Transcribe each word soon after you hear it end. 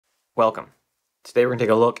Welcome. Today we're going to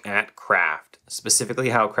take a look at Craft,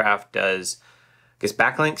 specifically how Craft does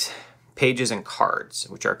backlinks, pages, and cards,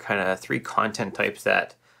 which are kind of three content types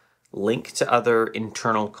that link to other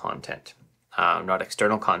internal content, not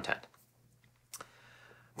external content.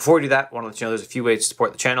 Before we do that, I want to let you know there's a few ways to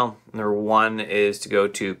support the channel. Number one is to go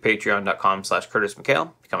to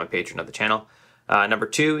patreon.com/CurtisMcHale, become a patron of the channel. Number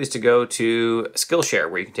two is to go to Skillshare,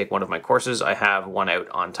 where you can take one of my courses. I have one out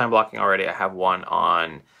on time blocking already. I have one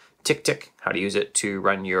on Tick, how to use it to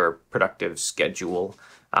run your productive schedule.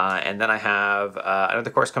 And then I have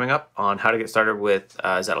another course coming up on how to get started with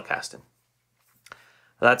Zettelkasten.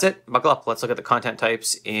 That's it. Buckle up. Let's look at the content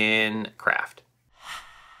types in Craft.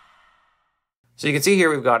 So you can see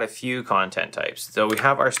here we've got a few content types. So we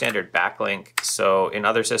have our standard backlink. So in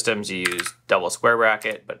other systems you use double square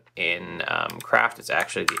bracket, but in Craft it's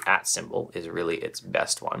actually the @ symbol is really its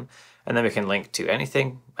best one. And then we can link to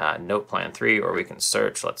anything, Note Plan 3, or we can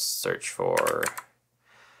search. Let's search for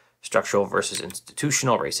structural versus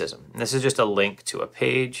institutional racism. And this is just a link to a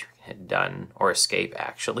page. Hit done or escape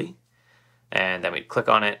actually. And then we click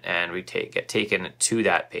on it and we get taken to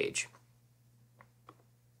that page.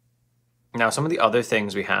 Now some of the other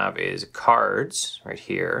things we have is cards right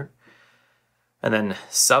here. And then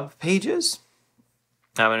sub pages.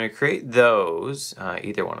 Now when we create those,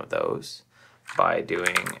 either one of those, by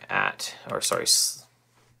doing /card,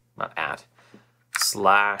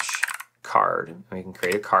 and we can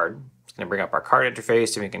create a card. It's going to bring up our card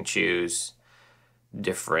interface, and we can choose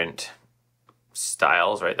different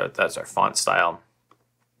styles, right? That's our font style.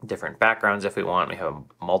 Different backgrounds if we want. We have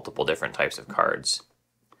multiple different types of cards.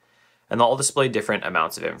 And they'll all display different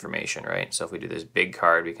amounts of information, right? So if we do this big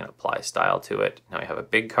card, we can apply style to it. Now we have a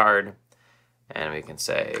big card, and we can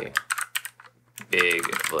say big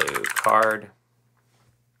blue card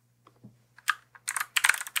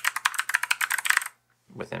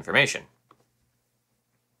with information.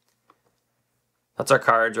 That's our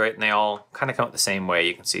cards, right? And they all kind of come out the same way.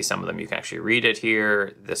 You can see some of them, you can actually read it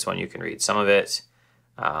here. This one, you can read some of it.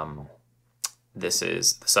 This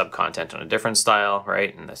is the sub-content on a different style,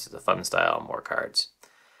 right? And this is the fun style, more cards.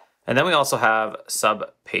 And then we also have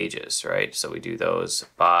sub-pages, right? So we do those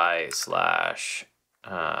by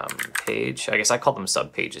 /page. I guess I call them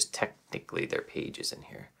sub-pages. Technically, they're pages in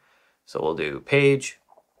here. So we'll do page.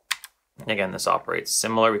 Again, this operates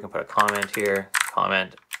similar. We can put a comment here,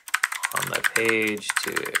 comment on the page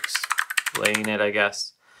to explain it, I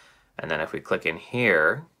guess. And then if we click in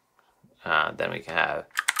here, then we can have,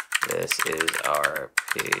 this is our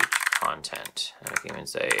page content. And we can even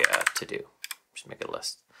say to do, just make a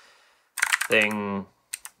list. Thing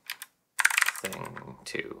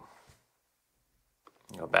to.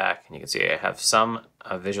 Go back and you can see I have some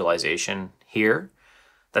visualization here.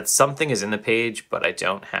 That something is in the page, but I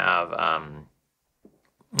don't have,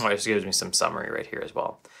 it just gives me some summary right here as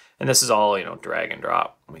well. And this is all, drag and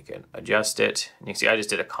drop. We can adjust it. And you can see I just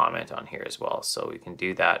did a comment on here as well. So we can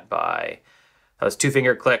do that by, let's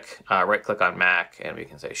two-finger click, right click on Mac, and we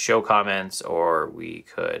can say show comments, or we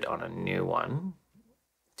could, on a new one,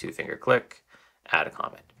 two-finger click, add a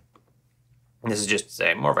comment. And this is just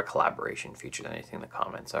more of a collaboration feature than anything the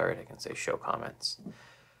comments are. I can say show comments.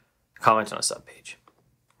 Comment on a subpage.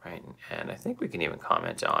 Right, and I think we can even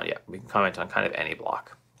comment on, we can comment on kind of any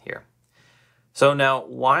block here. So now,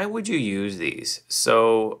 why would you use these?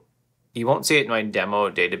 So you won't see it in my demo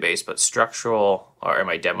database, but structural, or in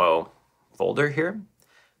my demo folder here,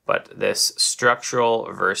 but this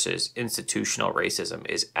structural versus institutional racism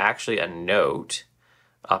is actually a note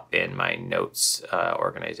up in my notes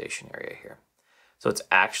organization area here. So it's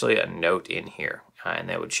actually a note in here, and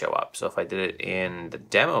they would show up. So if I did it in the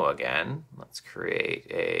demo again, let's create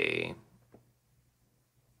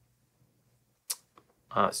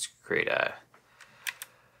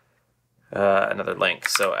another link.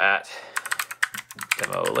 So at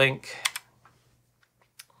demo link,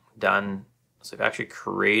 done. So we've actually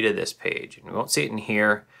created this page, and we won't see it in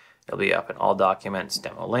here. It'll be up in all documents,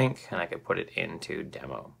 demo link, and I can put it into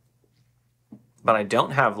demo. But I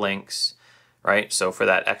don't have links. Right, so for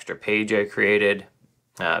that extra page I created,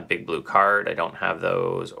 big blue card, I don't have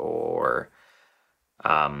those, or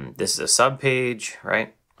this is a sub page,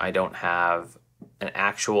 right? I don't have an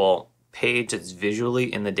actual page that's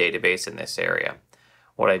visually in the database in this area.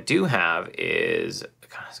 What I do have is,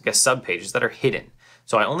 sub pages that are hidden.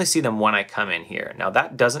 So I only see them when I come in here. Now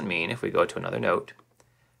that doesn't mean if we go to another note,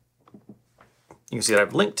 you can see that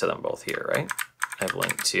I've linked to them both here, right? I've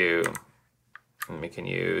linked to, and we can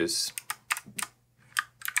use,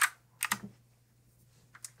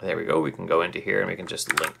 there we go. We can go into here and we can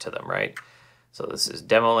just link to them, right? So this is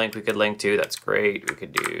demo link we could link to. That's great. We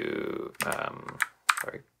could do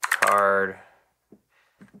card,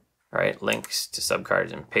 right? Links to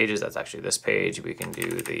subcards and pages. That's actually this page. We can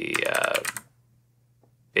do the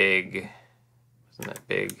big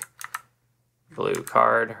blue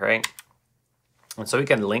card, right? And so we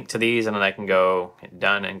can link to these, and then I can go hit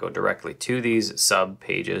done and go directly to these sub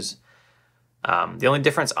pages. The only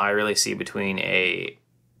difference I really see between a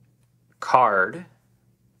card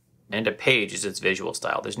and a page is its visual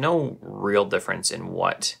style. There's no real difference in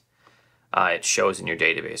what it shows in your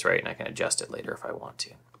database, right? And I can adjust it later if I want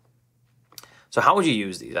to. So how would you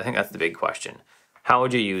use these? I think that's the big question. How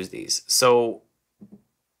would you use these? So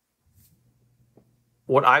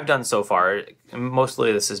what I've done so far,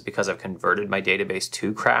 mostly this is because I've converted my database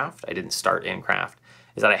to Craft. I didn't start in Craft,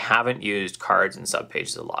 is that I haven't used cards and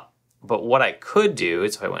subpages a lot. But what I could do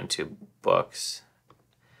is if I went to books,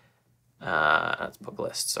 that's book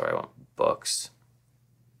lists, sorry, I want books.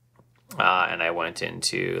 And I went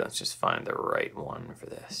into, let's just find the right one for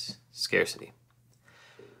this, scarcity.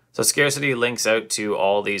 So scarcity links out to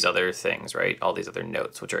all these other things, right? All these other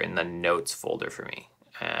notes, which are in the notes folder for me.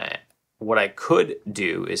 What I could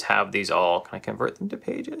do is have these all, can I convert them to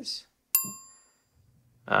pages?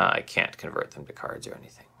 I can't convert them to cards or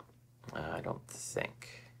anything. I don't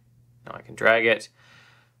think. No, I can drag it.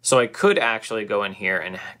 So I could actually go in here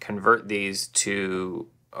and convert these to,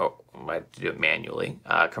 oh, I have to do it manually,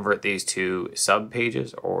 convert these to sub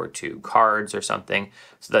pages or to cards or something,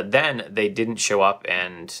 so that then they didn't show up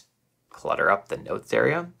and clutter up the notes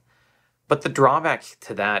area. But the drawback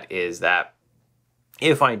to that is that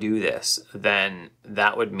if I do this, then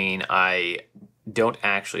that would mean I don't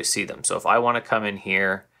actually see them. So if I want to come in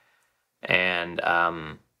here and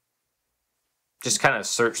just kind of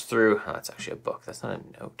search through, oh, that's actually a book, that's not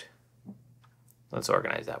a note. Let's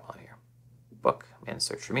organize that while here. Book and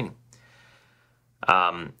search for meaning.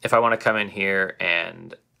 If I want to come in here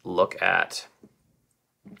and look at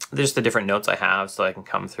just the different notes I have, so I can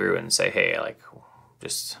come through and say, hey, like,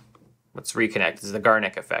 just let's reconnect. This is the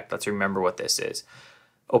Garnick effect. Let's remember what this is.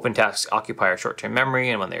 Open tasks occupy our short-term memory,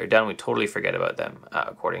 and when they are done, we totally forget about them,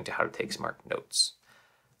 according to how to take smart notes.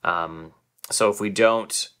 So if we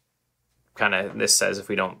don't, this says if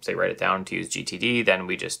we don't, say, write it down to use GTD, then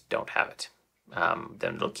we just don't have it.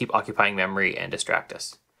 Then it'll keep occupying memory and distract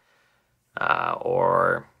us.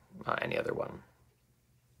 Or any other one.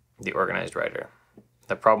 The organized writer.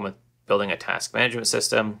 The problem with building a task management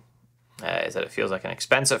system is that it feels like an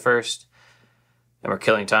expense at first, and we're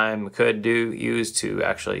killing time we could use to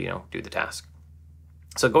actually, do the task.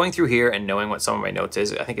 So going through here and knowing what some of my notes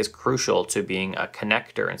is, I think is crucial to being a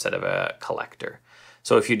connector instead of a collector.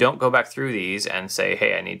 So if you don't go back through these and say,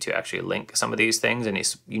 hey, I need to actually link some of these things, and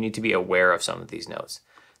you need to be aware of some of these notes.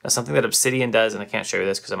 Now, something that Obsidian does, and I can't show you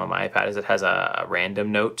this because I'm on my iPad, is it has a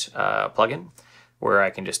random note plugin where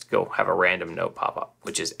I can just go have a random note pop up,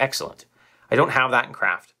 which is excellent. I don't have that in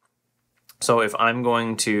Craft. So if I'm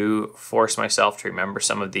going to force myself to remember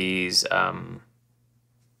some of these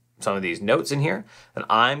notes in here, then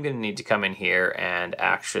I'm going to need to come in here and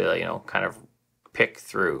actually, kind of pick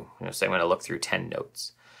through, say I'm going to look through 10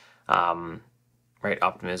 notes. Right,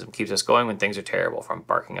 optimism keeps us going when things are terrible, from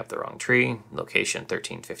barking up the wrong tree, location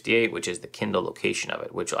 1358, which is the Kindle location of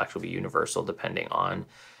it, which will actually be universal depending on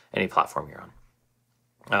any platform you're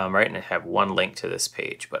on. Right, and I have one link to this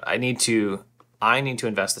page, but I need to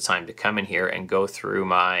invest the time to come in here and go through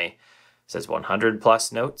my, it says 100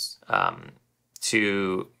 plus notes,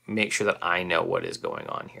 to make sure that I know what is going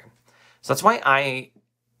on here. So that's why I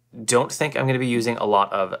don't think I'm going to be using a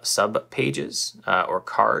lot of sub pages or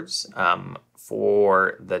cards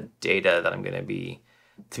for the data that I'm going to be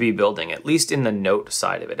building, at least in the note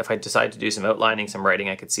side of it. If I decide to do some outlining, some writing,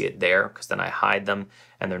 I could see it there, because then I hide them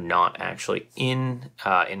and they're not actually in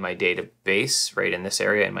my database, right in this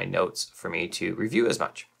area in my notes for me to review as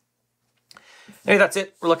much. Anyway, that's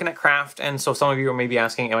it. We're looking at Craft, and so some of you are maybe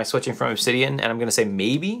asking, am I switching from Obsidian? And I'm going to say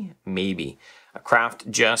maybe. Craft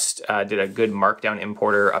just did a good markdown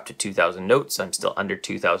importer up to 2,000 notes. I'm still under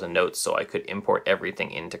 2,000 notes, so I could import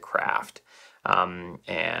everything into Craft.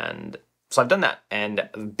 And so I've done that. And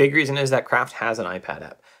the big reason is that Craft has an iPad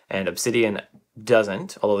app, and Obsidian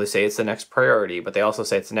doesn't, although they say it's the next priority, but they also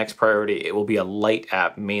say it's the next priority. It will be a light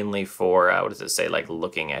app mainly for, what does it say, like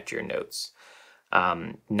looking at your notes.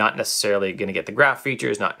 Not necessarily going to get the graph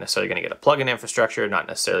features, not necessarily going to get a plugin infrastructure, not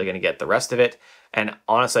necessarily going to get the rest of it. And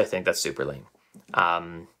honestly, I think that's super lame.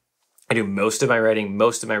 I do most of my writing,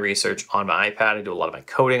 most of my research on my iPad. I do a lot of my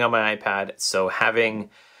coding on my iPad. So having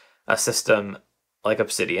a system like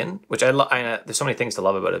Obsidian, which I love, there's so many things to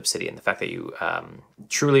love about Obsidian. The fact that you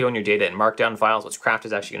truly own your data in Markdown files, which Craft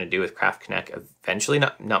is actually going to do with Craft Connect eventually,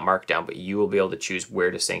 not Markdown, but you will be able to choose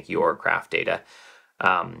where to sync your Craft data.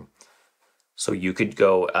 So you could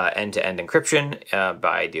go end-to-end encryption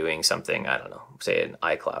by doing something, I don't know, say in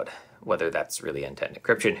iCloud, whether that's really end-to-end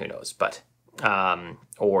encryption, who knows, but,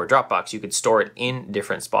 or Dropbox, you could store it in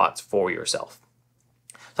different spots for yourself.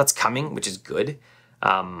 So that's coming, which is good.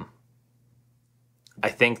 I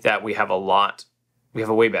think that we have a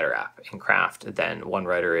way better app in Craft than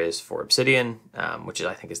OneWriter is for Obsidian, which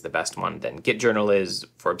I think is the best one, than GitJournal is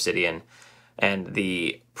for Obsidian. And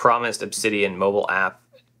the promised Obsidian mobile app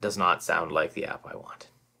does not sound like the app I want,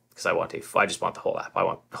 because I just want the whole app. I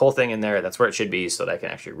want the whole thing in there. That's where it should be, so that I can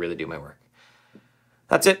actually really do my work.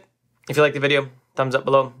 That's it. If you liked the video, thumbs up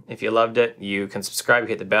below. If you loved it, you can subscribe,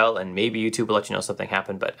 hit the bell, and maybe YouTube will let you know something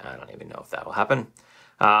happened, but I don't even know if that will happen.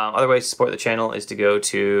 Other ways to support the channel is to go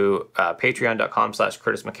to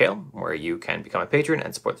patreon.com/CurtisMcHale, where you can become a patron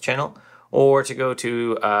and support the channel, or to go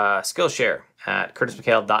to Skillshare at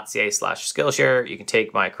curtismchale.ca/Skillshare. You can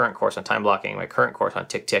take my current course on time blocking, my current course on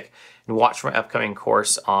tick, and watch my upcoming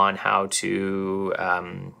course on how to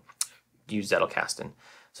use Zettelkasten.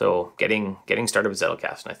 So getting started with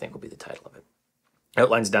Zettelkasten, I think, will be the title of it.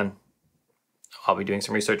 Outline's done. I'll be doing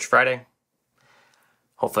some research Friday.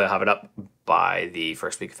 Hopefully I'll have it up by the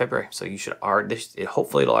first week of February. So you should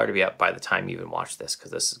hopefully it'll already be up by the time you even watch this,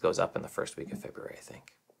 because this goes up in the first week of February, I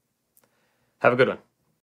think. Have a good one.